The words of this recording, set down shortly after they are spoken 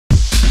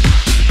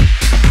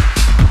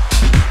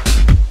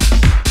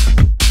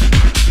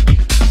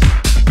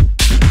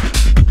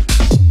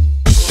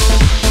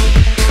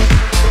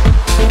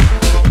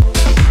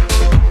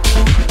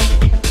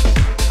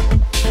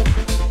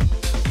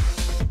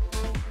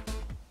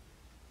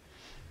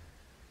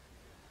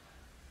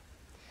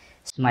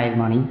Smile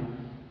morning.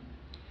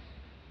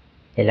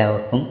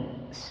 എല്ലാവർക്കും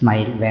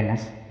smile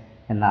wellness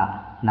എന്ന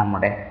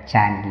നമ്മുടെ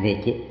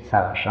ചാനലിലേക്ക്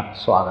സഹർഷം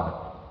സ്വാഗതം.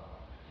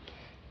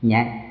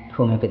 ഞാൻ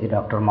ഹോമിയോപ്പതി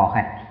ഡോക്ടർ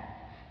മോഹൻ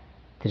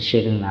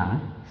തൃശ്ശൂരിൽ നിന്നാണ്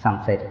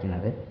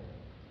സംസാരിക്കുന്നത്.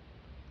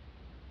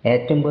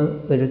 ഏറ്റവും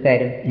ഒരു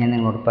കാര്യം ഞാൻ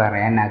നിങ്ങളോട്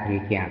പറയാൻ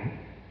ആഗ്രഹിക്കുകയാണ്.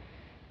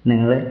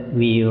 നിങ്ങൾ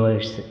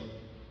വ്യൂവേഴ്സ്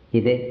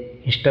ഇത്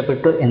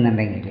ഇഷ്ടപ്പെട്ടു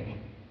എന്നുണ്ടെങ്കിൽ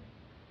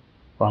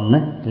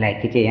ഒന്ന്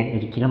ലൈക്ക് ചെയ്യാൻ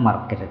ഒരിക്കലും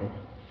മറക്കരുത്.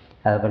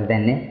 അതുപോലെ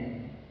തന്നെ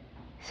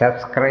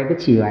സബ്സ്ക്രൈബ്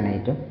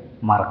ചെയ്യുവാനായിട്ടും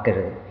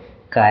മറക്കരുത്.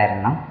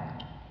 കാരണം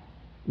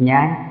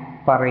ഞാൻ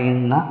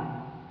പറയുന്ന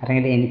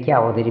അല്ലെങ്കിൽ എനിക്ക്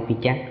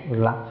അവതരിപ്പിക്കാൻ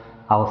ഉള്ള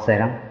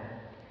അവസരം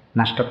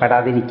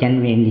നഷ്ടപ്പെടാതിരിക്കാൻ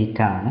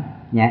വേണ്ടിയിട്ടാണ്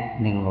ഞാൻ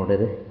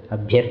നിങ്ങളോടത്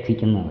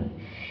അഭ്യർത്ഥിക്കുന്നത്.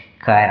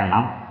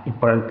 കാരണം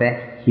ഇപ്പോഴത്തെ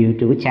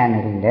യൂട്യൂബ്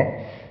ചാനലിൻ്റെ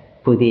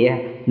പുതിയ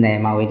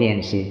നിയമാവലി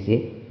അനുസരിച്ച്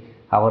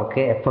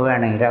അവർക്ക് എപ്പോൾ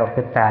വേണമെങ്കിലും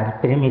അവർക്ക്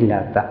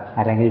താല്പര്യമില്ലാത്ത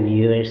അല്ലെങ്കിൽ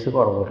വ്യൂവേഴ്സ്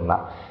കുറവുള്ള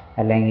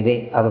അല്ലെങ്കിൽ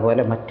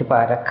അതുപോലെ മറ്റു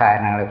പല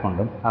കാരണങ്ങളെ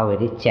കൊണ്ടും അവർ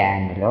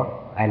ചാനലോ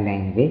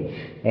അല്ലെങ്കിൽ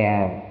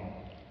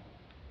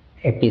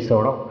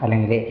എപ്പിസോഡോ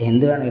അല്ലെങ്കിൽ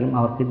എന്ത് വേണമെങ്കിലും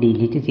അവർക്ക്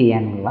ഡിലീറ്റ്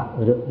ചെയ്യാനുള്ള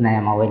ഒരു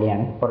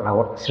നിയമാവലിയാണ് ഇപ്പോൾ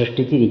അവർ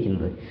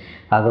സൃഷ്ടിച്ചിരിക്കുന്നത്.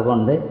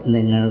 അതുകൊണ്ട്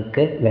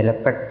നിങ്ങൾക്ക്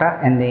വിലപ്പെട്ട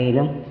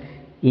എന്തെങ്കിലും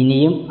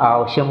ഇനിയും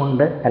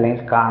ആവശ്യമുണ്ട്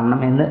അല്ലെങ്കിൽ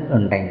കാണണമെന്ന്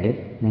ഉണ്ടെങ്കിൽ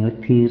നിങ്ങൾ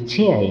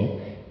തീർച്ചയായും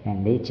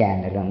എൻ്റെ ഈ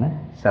ചാനലൊന്ന്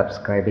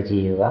സബ്സ്ക്രൈബ്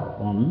ചെയ്യുക,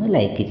 ഒന്ന്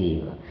ലൈക്ക്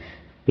ചെയ്യുക,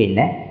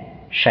 പിന്നെ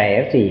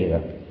ഷെയർ ചെയ്യുക.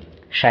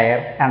 ഷെയർ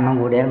എണ്ണം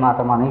കൂടിയാൽ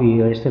മാത്രമാണ്,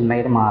 വ്യൂവേഴ്സ്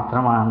ഉണ്ടെങ്കിൽ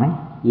മാത്രമാണ്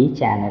ഈ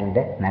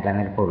ചാനലിൻ്റെ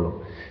നിലനിൽപ്പുള്ളൂ.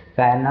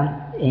 കാരണം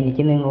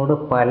എനിക്ക് നിങ്ങളോട്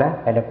പല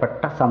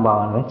വിലപ്പെട്ട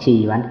സംഭവങ്ങളും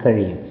ചെയ്യുവാൻ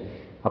കഴിയും.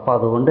 അപ്പോൾ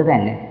അതുകൊണ്ട്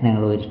തന്നെ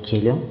നിങ്ങൾ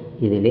ഒരിക്കലും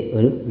ഇതിൽ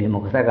ഒരു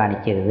വിമുഖത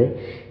കാണിക്കരുത്.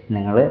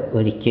 നിങ്ങൾ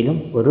ഒരിക്കലും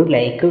ഒരു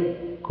ലൈക്ക്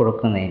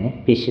കൊടുക്കുന്നതിന്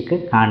പിശുക്ക്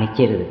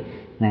കാണിക്കരുത്.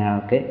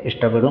 നിങ്ങൾക്ക്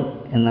ഇഷ്ടപ്പെടും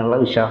എന്നുള്ള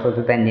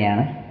വിശ്വാസത്തിൽ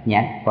തന്നെയാണ്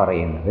ഞാൻ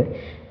പറയുന്നത്.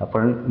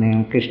 അപ്പോൾ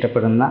നിങ്ങൾക്ക്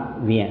ഇഷ്ടപ്പെടുന്ന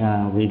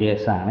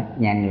വീഡിയോസാണ്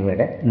ഞാൻ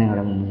ഇവിടെ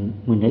നിങ്ങളുടെ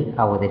മുന്നിൽ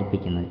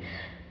അവതരിപ്പിക്കുന്നത്.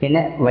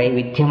 പിന്നെ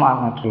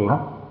വൈവിധ്യമാർന്നിട്ടുള്ള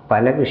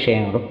പല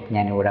വിഷയങ്ങളും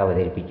ഞാനിവിടെ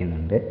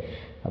അവതരിപ്പിക്കുന്നുണ്ട്.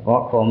 അപ്പോൾ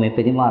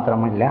ഹോമിയോപ്പതി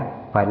മാത്രമല്ല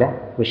പല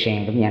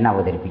വിഷയങ്ങളും ഞാൻ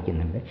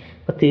അവതരിപ്പിക്കുന്നുണ്ട്.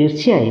 അപ്പോൾ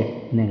തീർച്ചയായും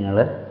നിങ്ങൾ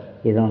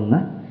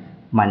ഇതൊന്ന്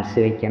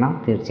മനസ്സിൽ വയ്ക്കണം.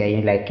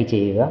 തീർച്ചയായും ലൈക്ക്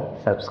ചെയ്യുക,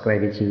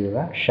 സബ്സ്ക്രൈബ്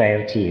ചെയ്യുക,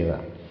 ഷെയർ ചെയ്യുക.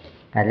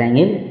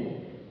 അല്ലെങ്കിൽ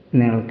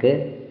നിങ്ങൾക്ക്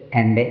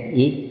എൻ്റെ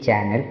ഈ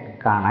ചാനൽ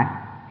കാണാൻ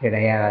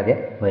ഇടയാകാതെ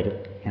വരും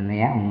എന്ന്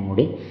ഞാൻ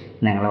ഒന്നുകൂടി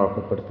നിങ്ങളെ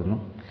ഓർമ്മപ്പെടുത്തുന്നു.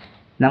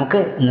 നമുക്ക്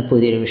ഇന്ന്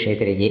പുതിയൊരു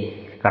വിഷയത്തിലേക്ക്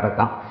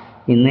കടക്കാം.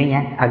 ഇന്ന്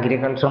ഞാൻ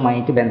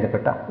അഗ്രികൾച്ചറുമായിട്ട്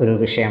ബന്ധപ്പെട്ട ഒരു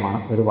വിഷയമാണ്,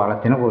 ഒരു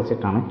വളത്തിനെ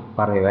കുറിച്ചിട്ടാണ്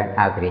പറയുവാൻ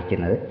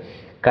ആഗ്രഹിക്കുന്നത്.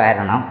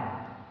 കാരണം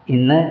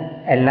ഇന്ന്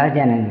എല്ലാ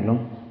ജനങ്ങളും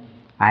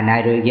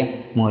അനാരോഗ്യം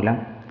മൂലം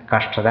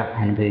കഷ്ടത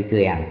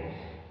അനുഭവിക്കുകയാണ്.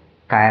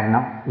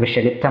 കാരണം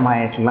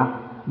വിഷലിപ്തമായിട്ടുള്ള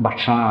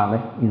ഭക്ഷണങ്ങളാണ്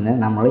ഇന്ന്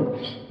നമ്മൾ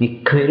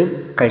മിക്കവരും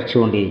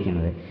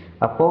കഴിച്ചുകൊണ്ടിരിക്കുന്നത്.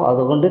 അപ്പോൾ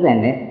അതുകൊണ്ട്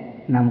തന്നെ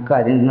നമുക്ക്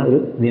അതിൽ നിന്നൊരു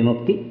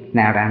വിമുക്തി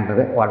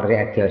നേടേണ്ടത് വളരെ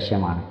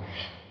അത്യാവശ്യമാണ്.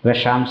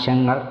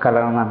 വിഷാംശങ്ങൾ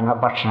കലർന്നുള്ള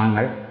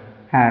ഭക്ഷണങ്ങൾ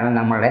ആണ്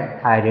നമ്മുടെ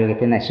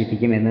ആരോഗ്യത്തെ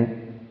നശിപ്പിക്കുമെന്ന്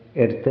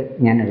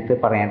ഞാൻ എടുത്ത്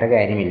പറയേണ്ട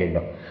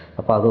കാര്യമില്ലല്ലോ.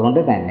 അപ്പോൾ അതുകൊണ്ട്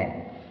തന്നെ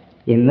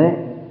ഇന്ന്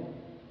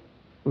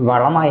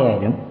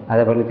വളമായാലും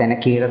അതുപോലെ തന്നെ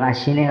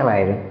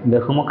കീടനാശിനികളായാലും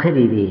ബഹുമുഖ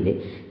രീതിയിൽ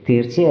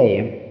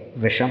തീർച്ചയായും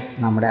വിഷം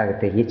നമ്മുടെ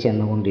അകത്തേക്ക്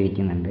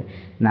ചെന്നുകൊണ്ടിരിക്കുന്നുണ്ട്.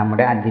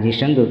 നമ്മുടെ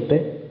അന്തരീക്ഷം തൊട്ട്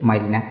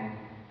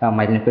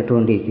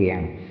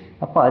മലിനപ്പെട്ടുകൊണ്ടിരിക്കുകയാണ്.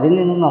 അപ്പോൾ അതിൽ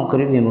നിന്നും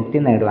നമുക്കൊരു വിമുക്തി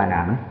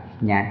നേടുവാനാണ്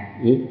ഞാൻ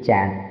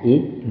ഈ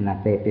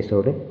ഇന്നത്തെ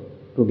എപ്പിസോഡ്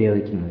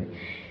ഉപയോഗിക്കുന്നത്.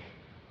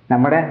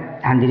 നമ്മുടെ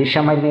അന്തരീക്ഷ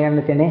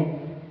മലിനീകരണത്തിനെ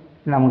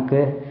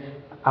നമുക്ക്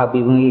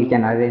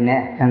അഭിമുഖീകരിക്കാൻ, അതിനെ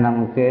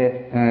നമുക്ക്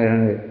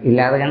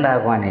ഇല്ലാതെ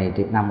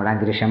കണ്ടാക്കുവാനായിട്ട്, നമ്മുടെ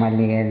അന്തരീക്ഷ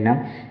മലിനീകരണം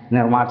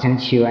നിർമ്മാർജ്ജനം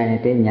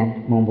ചെയ്യുവാനായിട്ട് ഞാൻ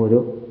മുമ്പൊരു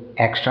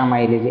എക്സ്ട്രാ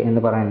മൈലേജ്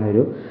എന്ന്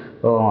പറയുന്നൊരു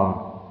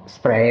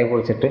സ്പ്രേയെ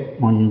കുറിച്ചിട്ട്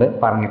മുൻപ്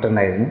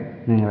പറഞ്ഞിട്ടുണ്ടായിരുന്നു.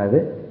 നിങ്ങളത്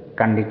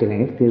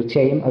കണ്ടിട്ടില്ലെങ്കിൽ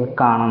തീർച്ചയായും അത്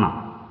കാണണം.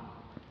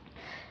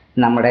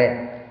 നമ്മുടെ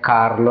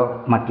കാറിലോ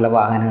മറ്റുള്ള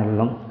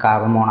വാഹനങ്ങളിലും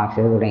കാർബൺ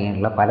മോണോക്സൈഡ്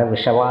തുടങ്ങിയുള്ള പല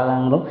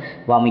വിഷവാതകങ്ങളും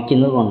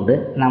വമിക്കുന്നത് കൊണ്ട്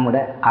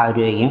നമ്മുടെ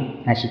ആരോഗ്യം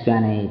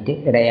നശിക്കുവാനായിട്ട്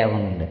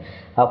ഇടയാകുന്നുണ്ട്.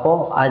 അപ്പോൾ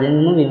അതിൽ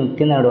നിന്നും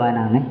വിമുക്തി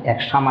നേടുവാനാണ്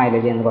എക്സ്ട്രാ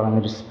മൈലേജ് എന്ന്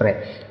പറയുന്നൊരു സ്പ്രേ.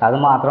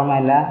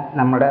 അതുമാത്രമല്ല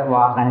നമ്മുടെ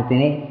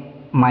വാഹനത്തിന്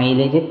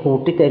മൈലേജ്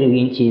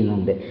കൂട്ടിത്തരുകയും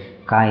ചെയ്യുന്നുണ്ട്.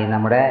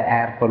 നമ്മുടെ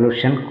എയർ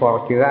പൊല്യൂഷൻ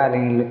കുറയ്ക്കുക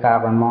അല്ലെങ്കിൽ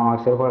കാർബൺ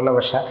മോണോക്സൈഡ് പോലുള്ള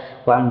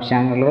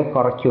വിഷാംശങ്ങൾ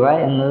കുറയ്ക്കുക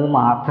എന്നത്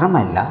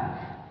മാത്രമല്ല,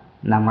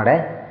 നമ്മുടെ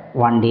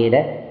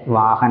വണ്ടിയുടെ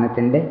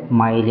വാഹനത്തിൻ്റെ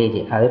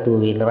മൈലേജ്, അത് 2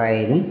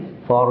 വീലറായാലും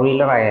 4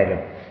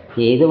 വീലറായാലും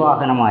ഏത്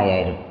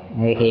വാഹനമായാലും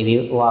ഹെവി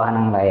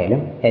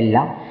വാഹനങ്ങളായാലും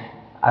എല്ലാം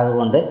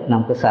അതുകൊണ്ട്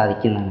നമുക്ക്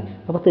സാധിക്കുന്നതാണ്.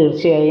 അപ്പോൾ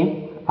തീർച്ചയായും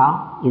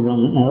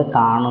ഇതൊന്ന് നിങ്ങൾ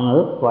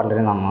കാണുന്നത്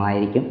വളരെ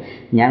നന്നായിരിക്കും.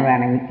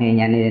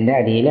 ഞാൻ ഇതിൻ്റെ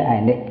അടിയിൽ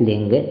അതിൻ്റെ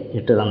ലിങ്ക്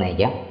ഇട്ട്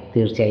തന്നേക്കാം.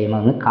 തീർച്ചയായും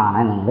അതൊന്ന്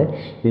കാണാൻ നിങ്ങൾ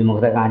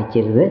വിമുഖത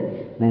കാണിക്കരുത്.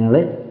 നിങ്ങൾ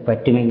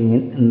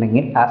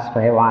പറ്റുമെങ്കിൽ ആ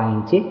സ്പ്രേ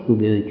വാങ്ങിച്ച്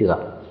ഉപയോഗിക്കുക.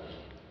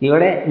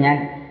 ഇവിടെ ഞാൻ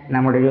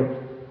നമ്മുടെ ഒരു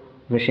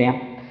വിഷയം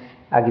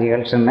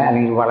അഗ്രികൾച്ചറിനെ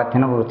അല്ലെങ്കിൽ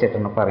വളത്തിനെ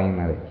കുറിച്ചിട്ടാണ്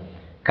പറയുന്നത്.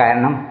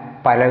 കാരണം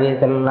പല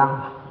വിധത്തിലുള്ള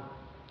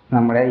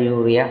നമ്മുടെ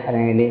യൂറിയ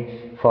അല്ലെങ്കിൽ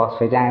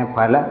ഫോസ്ഫേറ്റ് അങ്ങനെ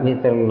പല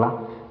വിധത്തിലുള്ള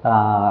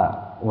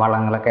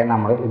വളങ്ങളൊക്കെ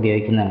നമ്മൾ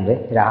ഉപയോഗിക്കുന്നുണ്ട്.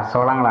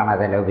 രാസവളങ്ങളാണ്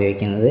അതെല്ലാം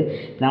ഉപയോഗിക്കുന്നത്.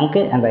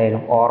 നമുക്ക്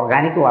എന്തായാലും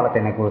ഓർഗാനിക്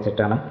വളത്തിനെ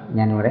കുറിച്ചിട്ടാണ്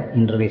ഞാനിവിടെ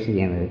ഇൻട്രൊഡ്യൂസ്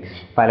ചെയ്യുന്നത്.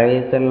 പല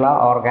വിധത്തിലുള്ള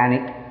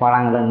ഓർഗാനിക്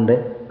വളങ്ങളുണ്ട്.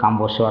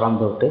 കമ്പോസ്റ്റ് വളം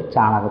തൊട്ട്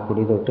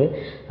ചാണകപ്പൊടി തൊട്ട്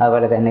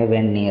അതുപോലെ തന്നെ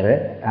വെണ്ണീർ,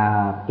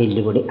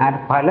 എല്ലുപൊടി, അങ്ങനെ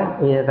പല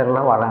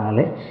വിധത്തിലുള്ള വളങ്ങൾ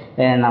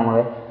നമ്മൾ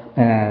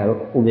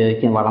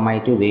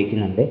വളമായിട്ട്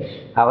ഉപയോഗിക്കുന്നുണ്ട്.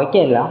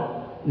 അവയ്ക്കെല്ലാം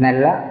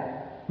നല്ല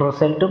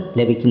റിസൾട്ടും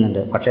ലഭിക്കുന്നുണ്ട്.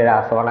 പക്ഷേ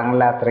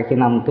രാസവളങ്ങളിൽ അത്രയ്ക്ക്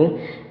നമുക്ക്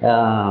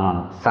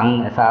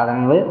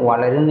സാധനങ്ങൾ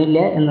വളരുന്നില്ല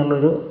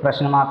എന്നുള്ളൊരു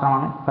പ്രശ്നം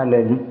മാത്രമാണ്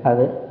പലരും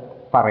അത്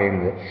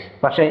പറയുന്നത്.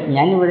 പക്ഷേ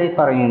ഞാനിവിടെ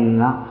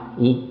പറയുന്ന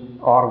ഈ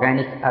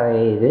ഓർഗാനിക്,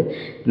 അതായത്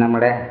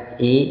നമ്മുടെ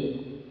ഈ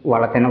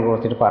വളത്തിനെ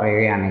കുറിച്ചിട്ട്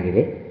പറയുകയാണെങ്കിൽ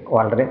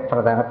വളരെ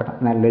പ്രധാനപ്പെട്ട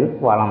നല്ലൊരു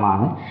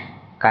വളമാണ്.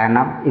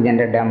 കാരണം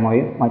ഇതിൻ്റെ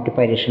ഡെമോയും മറ്റു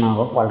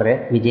പരീക്ഷണങ്ങളും വളരെ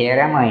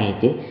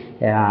വിജയകരമായിട്ട്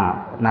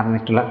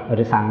നടന്നിട്ടുള്ള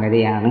ഒരു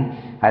സംഗതിയാണ്.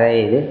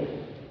 അതായത്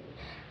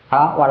ആ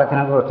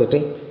വളത്തിനെ കുറിച്ചിട്ട്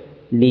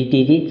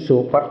DTG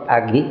സൂപ്പർ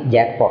അഗ്രി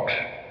ജാക്ക്പോട്ട്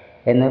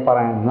എന്ന്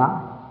പറയുന്ന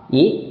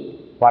ഈ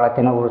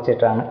വളത്തിനെ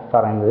കുറിച്ചിട്ടാണ്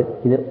പറയുന്നത്.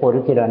 ഇത്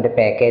 1 കിലോൻ്റെ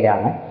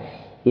പാക്കേജാണ്.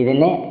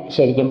 ഇതിന്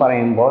ശരിക്കും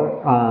പറയുമ്പോൾ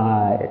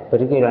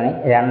 1 കിലോന്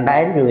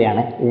 2000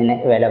 രൂപയാണ് ഇതിന്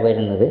വില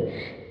വരുന്നത്.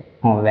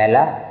 വില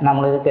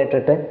നമ്മളിത്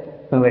കേട്ടിട്ട്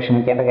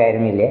വിഷമിക്കേണ്ട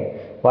കാര്യമില്ല.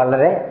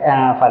 വളരെ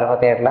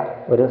ഫലവത്തായിട്ടുള്ള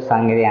ഒരു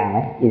സംഗതിയാണ്.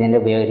 ഇതിൻ്റെ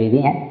ഉപയോഗരീതി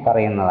ഞാൻ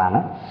പറയുന്നതാണ്.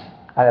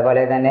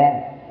 അതുപോലെ തന്നെ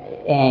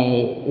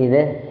ഇത്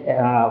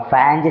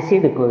ഫ്രാഞ്ചൈസി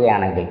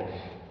എടുക്കുകയാണെങ്കിൽ,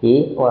 ഈ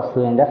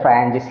വസ്തുവിൻ്റെ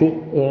ഫ്രാഞ്ചൈസി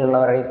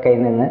ഉള്ളവരുടെ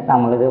കയ്യിൽ നിന്ന്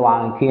നമ്മളിത്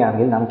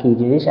വാങ്ങിക്കുകയാണെങ്കിൽ നമുക്ക്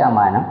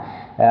 20%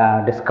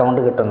 ഡിസ്കൗണ്ട്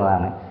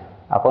കിട്ടുന്നതാണ്.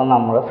 അപ്പോൾ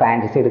നമ്മൾ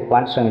ഫ്രാഞ്ചൈസി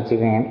എടുക്കുവാൻ ശ്രമിച്ചു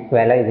കഴിഞ്ഞാൽ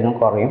വില ഇതിനും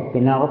കുറയും.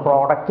 പിന്നെ നമ്മൾ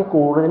പ്രോഡക്റ്റ്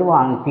കൂടുതൽ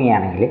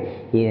വാങ്ങിക്കുകയാണെങ്കിൽ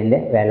ഇതിൻ്റെ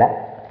വില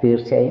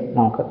തീർച്ചയായും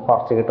നമുക്ക്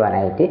കുറച്ച്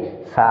കിട്ടുവാനായിട്ട്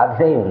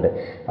സാധ്യതയുണ്ട്.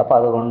 അപ്പോൾ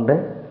അതുകൊണ്ട്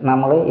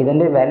നമ്മൾ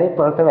ഇതിൻ്റെ വില,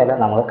 ഇപ്പോഴത്തെ വില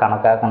നമ്മൾ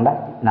കണക്കാക്കേണ്ട.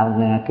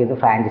 നിങ്ങൾക്കിത്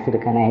ഫ്രാഞ്ചൈസി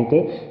എടുക്കാനായിട്ട്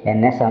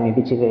എന്നെ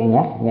സമീപിച്ചു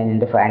കഴിഞ്ഞാൽ ഞാൻ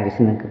എൻ്റെ ഫ്രാഞ്ചൈസി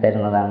നിങ്ങൾക്ക്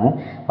തരുന്നതാണ്.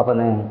 അപ്പോൾ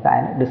നിങ്ങൾക്ക്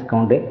അതിന്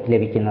ഡിസ്കൗണ്ട്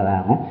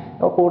ലഭിക്കുന്നതാണ്.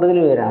 അപ്പോൾ കൂടുതൽ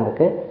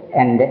വിവരങ്ങൾക്ക്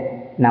എൻ്റെ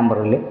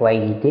നമ്പറിൽ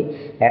വൈകിട്ട്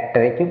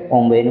 8:30-നും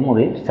 9:00-നും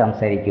ഉള്ളിൽ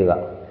സംസാരിക്കുക.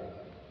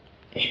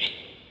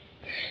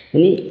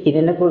 ഇനി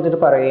ഇതിനെക്കുറിച്ചിട്ട്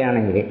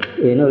പറയുകയാണെങ്കിൽ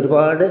ഇതിന്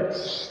ഒരുപാട്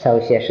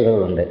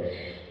സവിശേഷതകളുണ്ട്.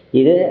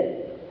 ഇത്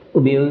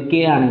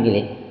ഉപയോഗിക്കുകയാണെങ്കിൽ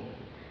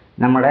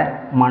നമ്മുടെ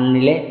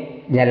മണ്ണിലെ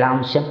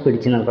ജലാംശം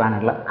പിടിച്ചു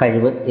നിർത്താനുള്ള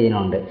കഴിവ്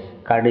ഇതിനുണ്ട്.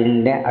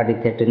 കടലിൻ്റെ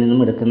അടിത്തട്ടിൽ നിന്നും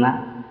എടുക്കുന്ന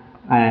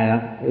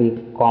ഈ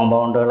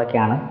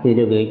കോമ്പൗണ്ടുകളൊക്കെയാണ്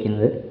ഇതിൽ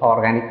ഉപയോഗിക്കുന്നത്.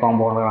 ഓർഗാനിക്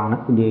കോമ്പൗണ്ടുകളാണ്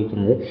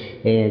ഉപയോഗിക്കുന്നത്.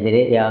 ഇതിൽ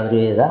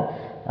യാതൊരുവിധ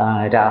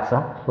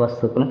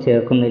രാസവസ്തുക്കളും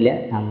ചേർക്കുന്നില്ല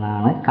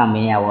എന്നാണ്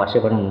കമ്പനി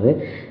അവകാശപ്പെടുന്നത്.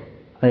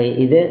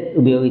 ഇത്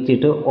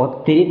ഉപയോഗിച്ചിട്ട്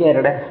ഒത്തിരി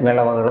പേരുടെ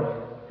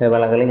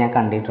വിളകൾ ഞാൻ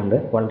കണ്ടിട്ടുണ്ട്.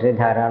 വളരെ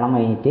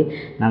ധാരാളമായിട്ട്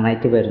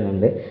നന്നായിട്ട്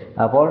വരുന്നുണ്ട്.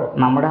 അപ്പോൾ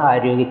നമ്മുടെ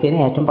ആരോഗ്യത്തിന്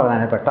ഏറ്റവും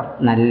പ്രധാനപ്പെട്ട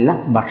നല്ല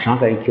ഭക്ഷണം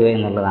കഴിക്കുക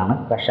എന്നുള്ളതാണ്.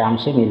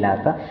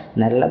 വിഷാംശമില്ലാത്ത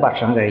നല്ല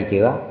ഭക്ഷണം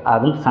കഴിക്കുക.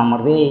 അതും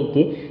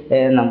സമൃദ്ധിയായിട്ട്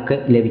നമുക്ക്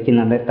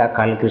ലഭിക്കുന്നുണ്ട്.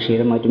 തക്കാളി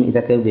കൃഷിയിലും മറ്റും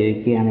ഇതൊക്കെ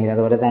ഉപയോഗിക്കുകയാണെങ്കിൽ,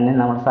 അതുപോലെ തന്നെ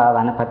നമ്മൾ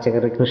സാധാരണ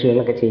പച്ചക്കറി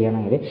കൃഷികളൊക്കെ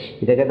ചെയ്യുകയാണെങ്കിൽ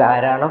ഇതൊക്കെ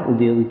ധാരാളം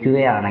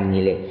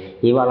ഉപയോഗിക്കുകയാണെങ്കിൽ,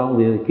 ഈ വളം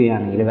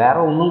ഉപയോഗിക്കുകയാണെങ്കിൽ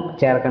വേറെ ഒന്നും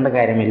ചേർക്കേണ്ട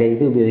കാര്യമില്ല.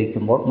 ഇത്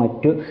ഉപയോഗിക്കുമ്പോൾ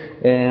മറ്റു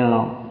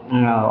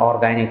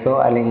ഓർഗാനിക്കോ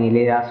അല്ലെങ്കിൽ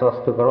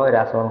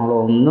രാസവളങ്ങളോ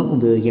ഒന്നും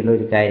ഉപയോഗിക്കേണ്ട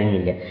ഒരു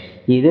കാര്യമില്ല.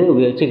 ഇത്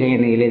ഉപയോഗിച്ച്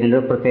കഴിഞ്ഞിട്ടുണ്ടെങ്കിൽ ഇതിൻ്റെ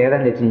ഒരു പ്രത്യേകത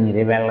എന്താ വെച്ച്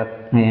കഴിഞ്ഞാൽ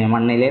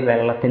മണ്ണിലെ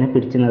വെള്ളത്തിന്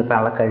പിടിച്ചു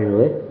നിർത്താനുള്ള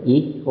കഴിവ് ഈ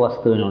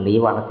വസ്തുവിനുണ്ട്, ഈ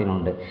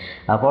വളത്തിനുണ്ട്.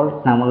 അപ്പോൾ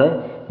നമ്മൾ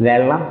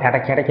വെള്ളം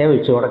ഇടയ്ക്കിടയ്ക്ക്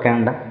ഒഴിച്ചു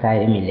കൊടുക്കേണ്ട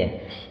കാര്യമില്ല.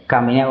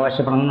 കമ്പനി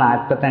അവകാശപ്പെടുന്ന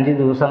 45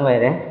 ദിവസം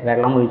വരെ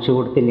വെള്ളം ഒഴിച്ചു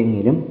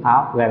കൊടുത്തില്ലെങ്കിലും ആ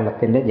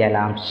വെള്ളത്തിൻ്റെ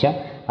ജലാംശം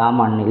ആ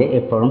മണ്ണിൽ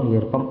എപ്പോഴും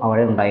ഈർപ്പം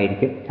അവിടെ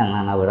ഉണ്ടായിരിക്കും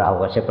എന്നാണ് അവർ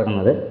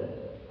അവകാശപ്പെടുന്നത്.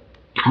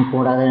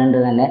 കൂടാതെ കൊണ്ട്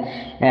തന്നെ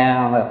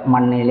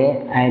മണ്ണിലെ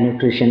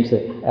ന്യൂട്രീഷ്യൻസ്,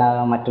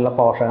 മറ്റുള്ള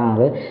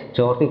പോഷകങ്ങൾ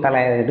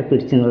ചോർത്തിക്കളയാനായിട്ട്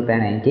പിടിച്ചു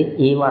നിർത്താനായിട്ട്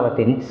ഈ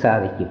വളത്തിന്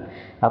സാധിക്കും.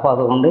 അപ്പോൾ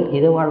അതുകൊണ്ട്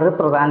ഇത് വളരെ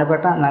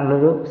പ്രധാനപ്പെട്ട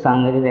നല്ലൊരു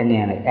സംഗതി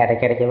തന്നെയാണ്.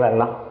 ഇടയ്ക്കിടയ്ക്ക്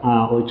വെള്ളം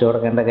ഒഴിച്ചു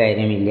കൊടുക്കേണ്ട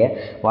കാര്യമില്ല.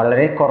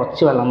 വളരെ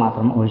കുറച്ച് വെള്ളം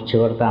മാത്രം ഒഴിച്ചു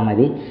കൊടുത്താൽ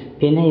മതി.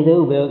 പിന്നെ ഇത്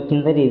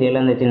ഉപയോഗിക്കുന്ന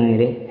രീതികളെന്ന്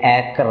വെച്ചിട്ടുണ്ടെങ്കിൽ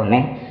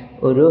ഏക്കറിന്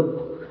ഒരു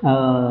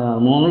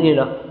 3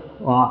 കിലോ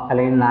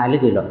അല്ലെങ്കിൽ 4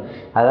 കിലോ,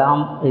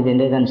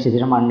 ഇതിൻ്റെ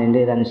ഇതനുസരിച്ചിട്ടും മണ്ണിൻ്റെ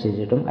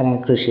ഇതനുസരിച്ചിട്ടും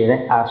അല്ലെങ്കിൽ കൃഷിയുടെ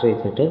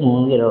ആശ്രയിച്ചിട്ട്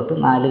 3 കിലോ തൊട്ട്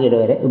 4 കിലോ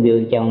വരെ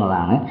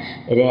ഉപയോഗിക്കാവുന്നതാണ്.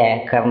 ഒരു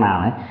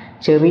ഏക്കറിനാണ്.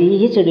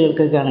 ചെറിയ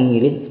ചെടികൾക്കൊക്കെ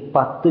ആണെങ്കിൽ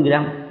 10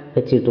 ഗ്രാം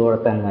വെച്ചിട്ട്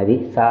കൊടുത്താൽ മതി.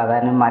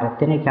 സാധാരണ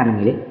മരത്തിനൊക്കെ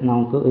ആണെങ്കിൽ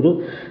നമുക്ക് ഒരു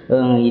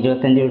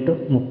 25 തൊട്ട്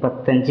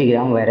 35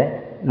 ഗ്രാം വരെ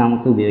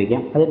നമുക്ക്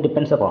ഉപയോഗിക്കാം. അത്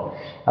ഡിപ്പെൻസ്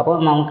അപ്പോൾ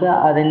നമുക്ക്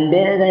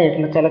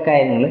അതിൻ്റേതായിട്ടുള്ള ചില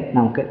കാര്യങ്ങൾ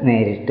നമുക്ക്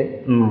നേരിട്ട്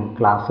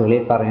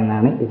ക്ലാസ്സുകളിൽ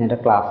പറയുന്നതാണ്. ഇതിൻ്റെ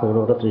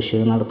ക്ലാസ്സുകളോട്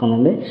തൃശ്ശൂർ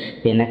നടക്കുന്നുണ്ട്,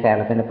 പിന്നെ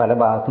കേരളത്തിൻ്റെ പല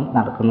ഭാഗത്തും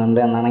നടക്കുന്നുണ്ട്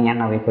എന്നാണ് ഞാൻ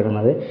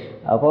അറിയപ്പെടുന്നത്.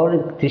 അപ്പോൾ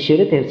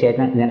തൃശ്ശൂർ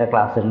തീർച്ചയായിട്ടും ഇതിൻ്റെ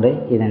ക്ലാസ് ഉണ്ട്.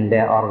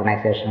 ഇതിൻ്റെ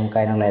ഓർഗനൈസേഷനും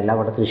കാര്യങ്ങളെല്ലാം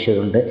ഇവിടെ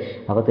തൃശ്ശൂരുണ്ട്.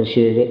 അപ്പോൾ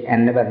തൃശ്ശൂർ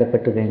എന്നെ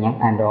ബന്ധപ്പെട്ട് കഴിഞ്ഞാൽ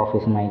എൻ്റെ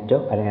ഓഫീസുമായിട്ടോ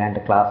അല്ലെങ്കിൽ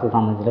എൻ്റെ ക്ലാസ്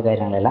സംബന്ധിച്ച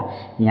കാര്യങ്ങളെല്ലാം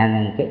ഞാൻ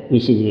നിങ്ങൾക്ക്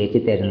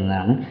വിശദീകരിച്ച്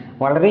തരുന്നതാണ്.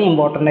 വളരെ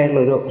ഇമ്പോർട്ടൻ്റ്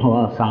ആയിട്ടുള്ളൊരു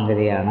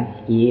സംഗതിയാണ്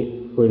ഈ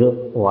ഒരു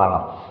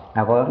വളം.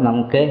 അപ്പോൾ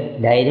നമുക്ക്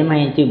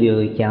ധൈര്യമായിട്ട്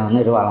ഉപയോഗിക്കാവുന്ന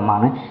ഒരു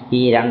വളമാണ്. ഈ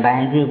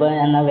 2000 രൂപ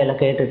എന്ന വില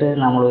കേട്ടിട്ട്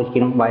നമ്മൾ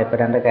ഒരിക്കലും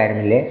ഭയപ്പെടേണ്ട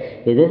കാര്യമില്ല.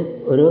 ഇത്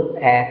ഒരു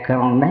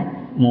ഏക്കറിന്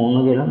 3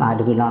 കിലോ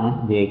 4 കിലോ ആണ്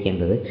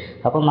ഉപയോഗിക്കേണ്ടത്.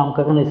 അപ്പം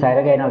നമുക്കൊക്കെ നിസ്സാര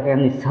കാര്യങ്ങളൊക്കെ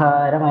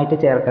നിസ്സാരമായിട്ട്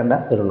ചേർക്കേണ്ട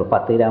വരുള്ളൂ.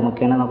 10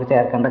 ഗ്രാമൊക്കെയാണ് നമുക്ക്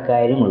ചേർക്കേണ്ട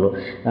കാര്യമുള്ളൂ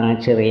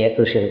ചെറിയ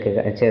കൃഷികൾക്ക്,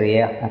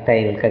 ചെറിയ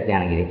തൈകൾക്കൊക്കെ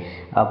ആണെങ്കിൽ.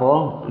 അപ്പോൾ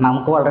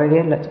നമുക്ക്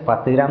വളരെയധികം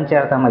 10 ഗ്രാം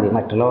ചേർത്താൽ മതി.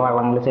 മറ്റുള്ള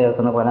വളങ്ങൾ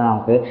ചേർക്കുന്ന പോലെ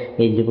നമുക്ക്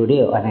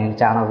എല്ലുപൊടിയോ അല്ലെങ്കിൽ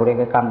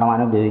ചാണകപ്പൊടിയൊക്കെ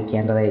കണ്ടമാനം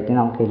ഉപയോഗിക്കേണ്ടതായിട്ട്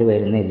നമുക്കിതിൽ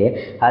വരുന്നില്ല.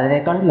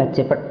 അതിനേക്കാൾ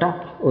മെച്ചപ്പെട്ട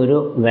ഒരു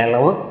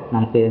വിളവ്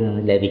നമുക്ക് ഇതിൽ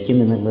നിന്ന് ലഭിക്കും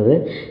എന്നുള്ളത്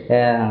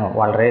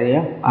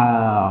വളരെയധികം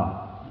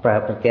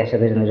പ്രത്യാശ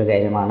തരുന്നൊരു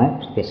കാര്യമാണ്.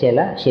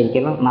 പ്രത്യാശയല്ല,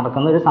 ശരിക്കും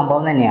നടക്കുന്നൊരു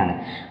സംഭവം തന്നെയാണ്.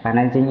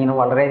 കാരണം വെച്ച് കഴിഞ്ഞാൽ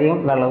വളരെയധികം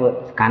വിളവ്,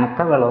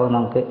 കനത്ത വിളവ്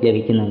നമുക്ക്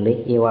ലഭിക്കുന്നുണ്ട്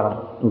ഈ വളം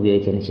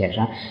ഉപയോഗിച്ചതിന്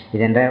ശേഷം.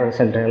 ഇതിൻ്റെ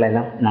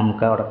റിസൾട്ടുകളെല്ലാം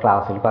നമുക്ക് അവിടെ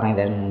ക്ലാസ്സിൽ പറഞ്ഞു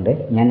തരുന്നുണ്ട്.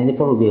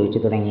 ഞാനിതിപ്പോൾ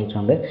ഉപയോഗിച്ച്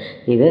തുടങ്ങിയിട്ടുണ്ട്.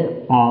 ഇത്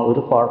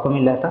ഒരു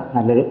കുഴപ്പമില്ലാത്ത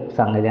നല്ലൊരു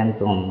സംഗതിയാണെന്ന്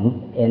തോന്നുന്നു.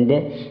 എൻ്റെ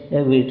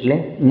വീട്ടിലെ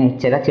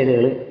ചില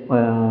ചെടികൾ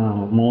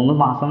 3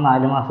 മാസം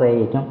 4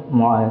 മാസമായിട്ടും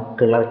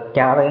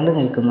കിളയ്ക്കാതെ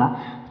നിൽക്കുന്ന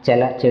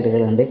ചില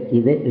ചെടികളുണ്ട്.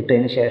 ഇത്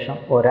ഇട്ടതിന് ശേഷം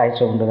ഒരാഴ്ച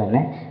കൊണ്ട്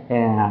തന്നെ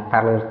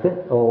തളിർത്ത്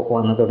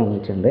വന്ന്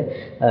തുടങ്ങിയിട്ടുണ്ട്.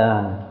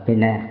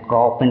 പിന്നെ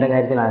ക്രോപ്പിൻ്റെ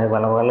കാര്യത്തിലാണ്,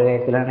 വിളവുകളുടെ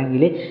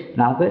കാര്യത്തിലാണെങ്കിൽ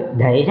നമുക്ക്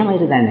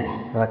ധൈര്യമായിട്ട് തന്നെ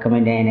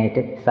റെക്കമെൻഡ്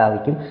ചെയ്യാനായിട്ട്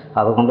സാധിക്കും.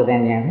 അതുകൊണ്ട്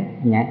തന്നെയാണ്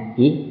ഞാൻ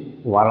ഈ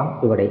വളം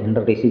ഇവിടെ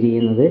ഇൻട്രൊഡ്യൂസ്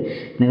ചെയ്യുന്നത്.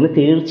 നിങ്ങൾ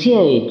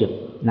തീർച്ചയായിട്ടും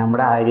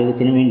നമ്മുടെ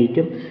ആരോഗ്യത്തിന്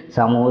വേണ്ടിയിട്ടും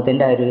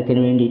സമൂഹത്തിൻ്റെ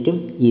ആരോഗ്യത്തിന് വേണ്ടിയിട്ടും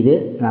ഇത്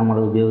നമ്മൾ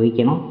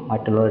ഉപയോഗിക്കണം.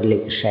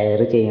 മറ്റുള്ളവരിലേക്ക്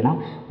ഷെയർ ചെയ്യണം,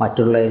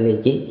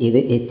 മറ്റുള്ളവരിലേക്ക് ഇത്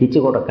എത്തിച്ചു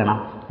കൊടുക്കണം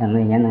എന്ന്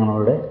ഞാൻ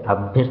നിങ്ങളോട്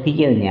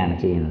അഭ്യർത്ഥിക്കുക തന്നെയാണ്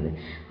ചെയ്യുന്നത്.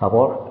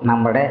 അപ്പോൾ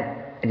നമ്മുടെ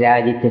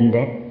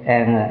രാജ്യത്തിൻ്റെ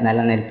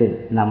നിലനിൽപ്പിൽ,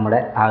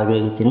 നമ്മുടെ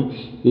ആരോഗ്യത്തിനും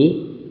ഈ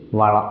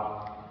വളം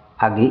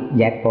അഗ്രി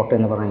ജാക്ക്പോട്ട്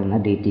എന്ന് പറയുന്ന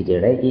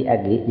DTGയുടെ ഈ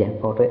അഗ്രി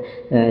ജാക്ക്പോട്ട്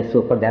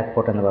സൂപ്പർ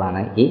ജാക്ക്പോട്ട് എന്ന്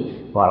പറയുന്ന ഈ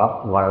വളം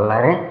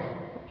വളരെ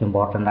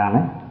ഇമ്പോർട്ടൻ്റ് ആണ്.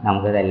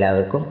 നമുക്കിത്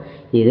എല്ലാവർക്കും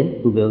ഇത്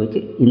ഉപയോഗിച്ച്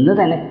ഇന്ന്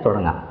തന്നെ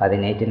തുടങ്ങാം.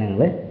 അതിനായിട്ട്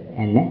നിങ്ങൾ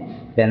എന്നെ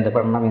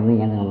ബന്ധപ്പെടണമെന്ന്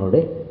ഞാൻ നിങ്ങളോട്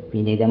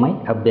വിനീതമായി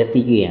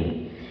അഭ്യർത്ഥിക്കുകയാണ്.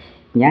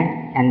 ഞാൻ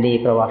എൻ്റെ ഈ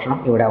പ്രഭാഷണം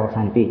ഇവിടെ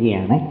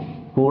അവസാനിപ്പിക്കുകയാണ്.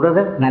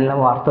 കൂടുതൽ നല്ല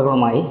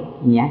വാർത്തകളുമായി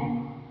ഞാൻ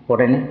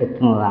ഉടനെ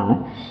എത്തുന്നതാണ്.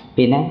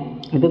 പിന്നെ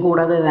ഇത്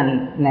കൂടാതെ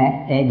തന്നെ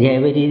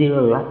ജൈവ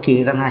രീതിയിലുള്ള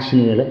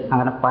കീടനാശിനികൾ,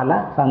 അങ്ങനെ പല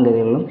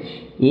സംഗതികളും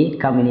ഈ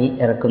കമ്പനി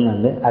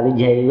ഇറക്കുന്നുണ്ട്. അത്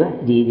ജൈവ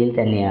രീതിയിൽ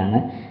തന്നെയാണ്.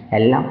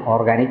 എല്ലാം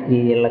ഓർഗാനിക്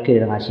രീതിയിലുള്ള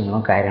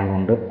കീടനാശിനികളും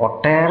കാര്യങ്ങളുണ്ട്.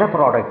 ഒട്ടേറെ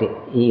പ്രോഡക്റ്റ്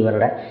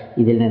ഇവരുടെ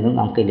ഇതിൽ നിന്നും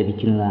നമുക്ക്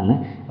ലഭിക്കുന്നതാണ്.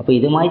 അപ്പോൾ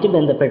ഇതുമായിട്ട്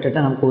ബന്ധപ്പെട്ടിട്ട്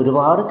നമുക്ക്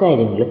ഒരുപാട്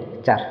കാര്യങ്ങൾ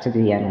ചർച്ച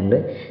ചെയ്യാനുണ്ട്.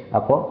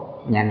 അപ്പോൾ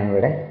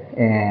ഞാനിവിടെ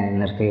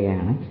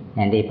നിർത്തുകയാണ്.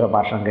 എൻ്റെ ഈ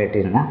പ്രഭാഷണം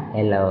കേട്ടിരുന്ന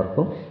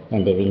എല്ലാവർക്കും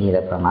എൻ്റെ വിനീത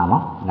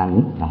പ്രണാമം.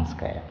 നന്ദി,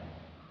 നമസ്കാരം.